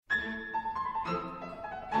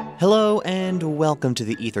Hello and welcome to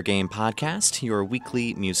the Ether Game Podcast, your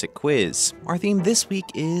weekly music quiz. Our theme this week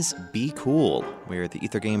is Be Cool, where the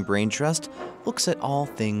Ether Game Brain Trust looks at all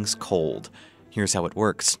things cold. Here's how it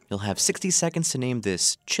works. You'll have 60 seconds to name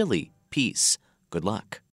this chilly piece. Good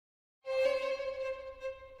luck.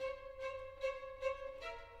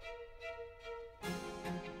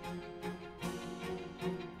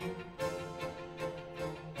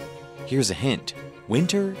 Here's a hint.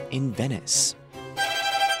 Winter in Venice.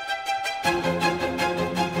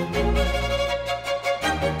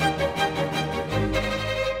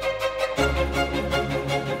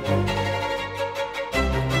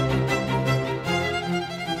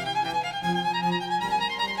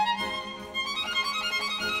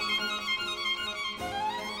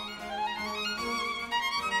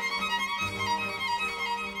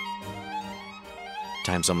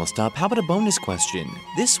 Time's almost up. How about a bonus question?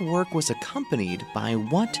 This work was accompanied by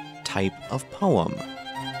what type of poem?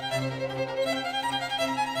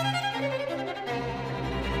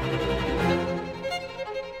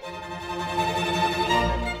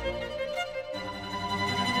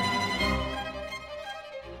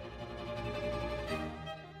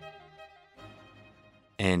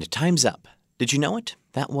 And time's up. Did you know it?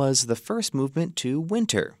 That was the first movement to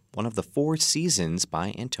Winter, one of the four seasons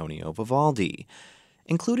by Antonio Vivaldi.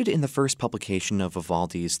 Included in the first publication of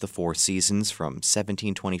Vivaldi's The Four Seasons from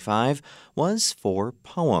 1725 was four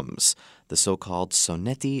poems, the so-called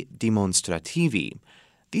sonetti dimostrativi.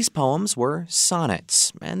 These poems were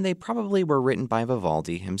sonnets, and they probably were written by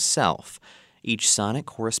Vivaldi himself. Each sonnet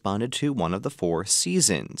corresponded to one of the four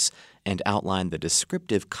seasons and outlined the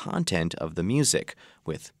descriptive content of the music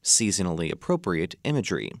with seasonally appropriate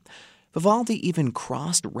imagery. Vivaldi even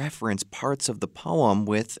cross-referenced parts of the poem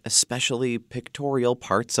with especially pictorial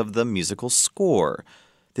parts of the musical score.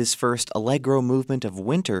 This first allegro movement of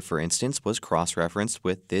Winter, for instance, was cross-referenced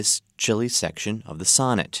with this chilly section of the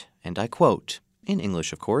sonnet, and I quote, in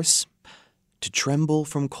English of course, "To tremble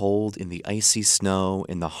from cold in the icy snow,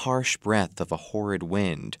 in the harsh breath of a horrid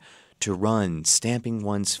wind, to run, stamping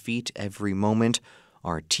one's feet every moment,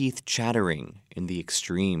 our teeth chattering in the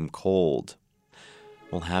extreme cold."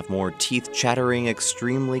 We'll have more teeth-chattering,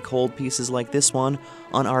 extremely cold pieces like this one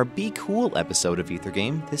on our Be Cool episode of Ether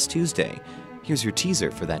Game this Tuesday. Here's your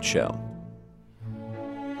teaser for that show.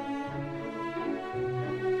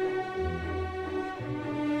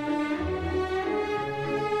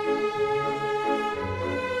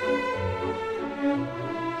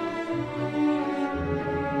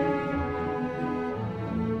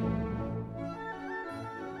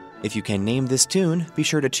 If you can name this tune, be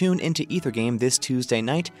sure to tune into Ether Game this Tuesday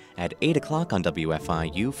night at 8 o'clock on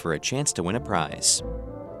WFIU for a chance to win a prize.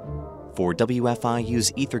 For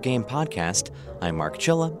WFIU's Ether Game podcast, I'm Mark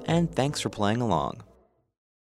Chilla, and thanks for playing along.